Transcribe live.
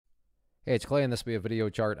Hey, it's Clay, and this will be a video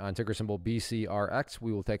chart on ticker symbol BCRX.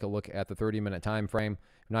 We will take a look at the 30-minute time frame.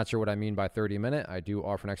 If you're not sure what I mean by 30-minute, I do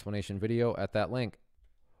offer an explanation video at that link.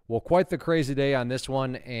 Well, quite the crazy day on this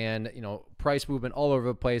one, and price movement all over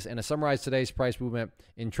the place. And to summarize today's price movement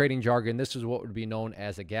in trading jargon, this is what would be known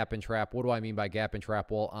as a gap and trap. What do I mean by gap and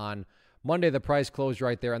trap? Well, on Monday, the price closed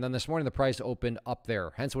right there, and then this morning the price opened up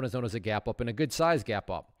there, hence what is known as a gap up, and a good size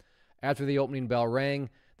gap up. After the opening bell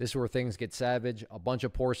rang, this is where things get savage. A bunch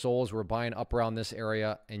of poor souls were buying up around this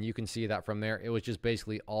area, and you can see that from there. It was just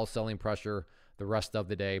basically all selling pressure the rest of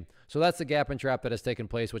the day. So that's the gap and trap that has taken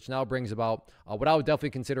place, which now brings about what I would definitely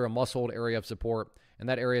consider a must-hold area of support, and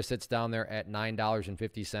that area sits down there at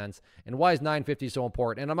 $9.50. And why is $9.50 so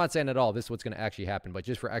important? And I'm not saying at all this is what's going to actually happen, but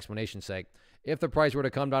just for explanation's sake, if the price were to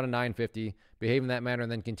come down to $9.50, behave in that manner,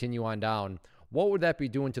 and then continue on down, what would that be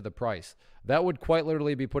doing to the price? That would quite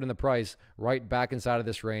literally be putting the price right back inside of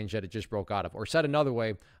this range that it just broke out of. Or said another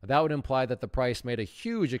way, that would imply that the price made a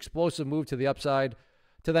huge explosive move to the upside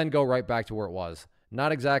to then go right back to where it was.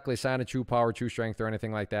 Not exactly a sign of true power, true strength, or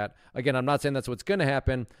anything like that. Again, I'm not saying that's what's going to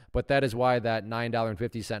happen, but that is why that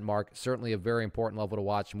 $9.50 mark, certainly a very important level to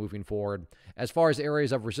watch moving forward. As far as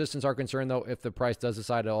areas of resistance are concerned, though, if the price does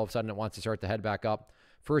decide that all of a sudden it wants to start to head back up,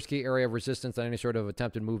 first key area of resistance on any sort of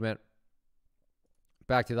attempted movement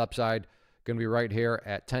back to the upside, going to be right here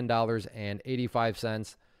at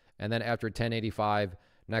 $10.85. And then after $10.85,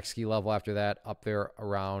 next key level after that, up there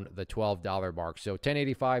around the $12 mark. So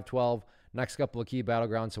 $10.85, $12, next couple of key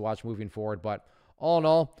battlegrounds to watch moving forward. But all in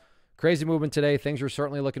all, crazy movement today. Things are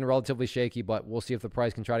certainly looking relatively shaky, but we'll see if the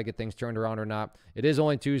price can try to get things turned around or not. It is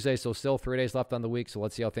only Tuesday, so still 3 days left on the week. So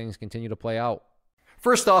let's see how things continue to play out.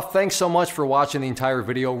 First off, thanks so much for watching the entire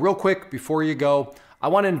video. Real quick, before you go, I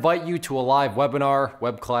want to invite you to a live webinar,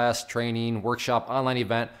 web class, training, workshop, online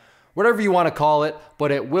event, whatever you want to call it, but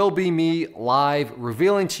it will be me live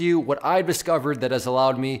revealing to you what I've discovered that has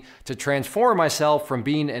allowed me to transform myself from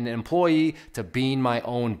being an employee to being my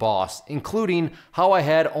own boss, including how I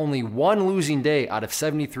had only one losing day out of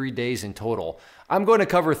 73 days in total. I'm going to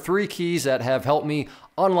cover 3 keys that have helped me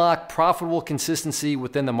unlock profitable consistency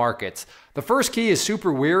within the markets. The first key is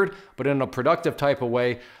super weird, but in a productive type of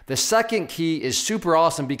way. The second key is super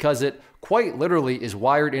awesome because it quite literally is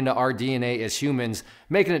wired into our DNA as humans,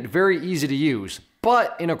 making it very easy to use.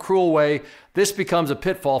 But in a cruel way, this becomes a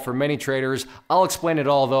pitfall for many traders. I'll explain it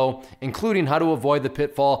all though, including how to avoid the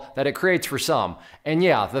pitfall that it creates for some. And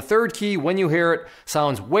yeah, the third key, when you hear it,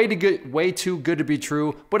 sounds way too good to be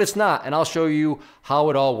true, but it's not, and I'll show you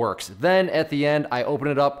how it all works. Then at the end, I open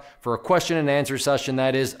it up for a question and answer session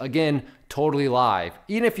that is, again, totally live.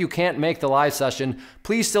 Even if you can't make the live session,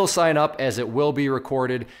 please still sign up as it will be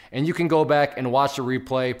recorded, and you can go back and watch the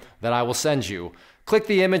replay that I will send you. Click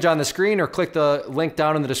the image on the screen or click the link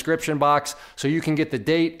down in the description box so you can get the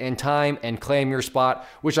date and time and claim your spot,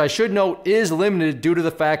 which I should note is limited due to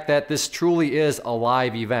the fact that this truly is a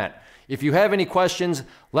live event. If you have any questions,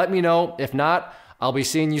 let me know. If not, I'll be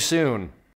seeing you soon.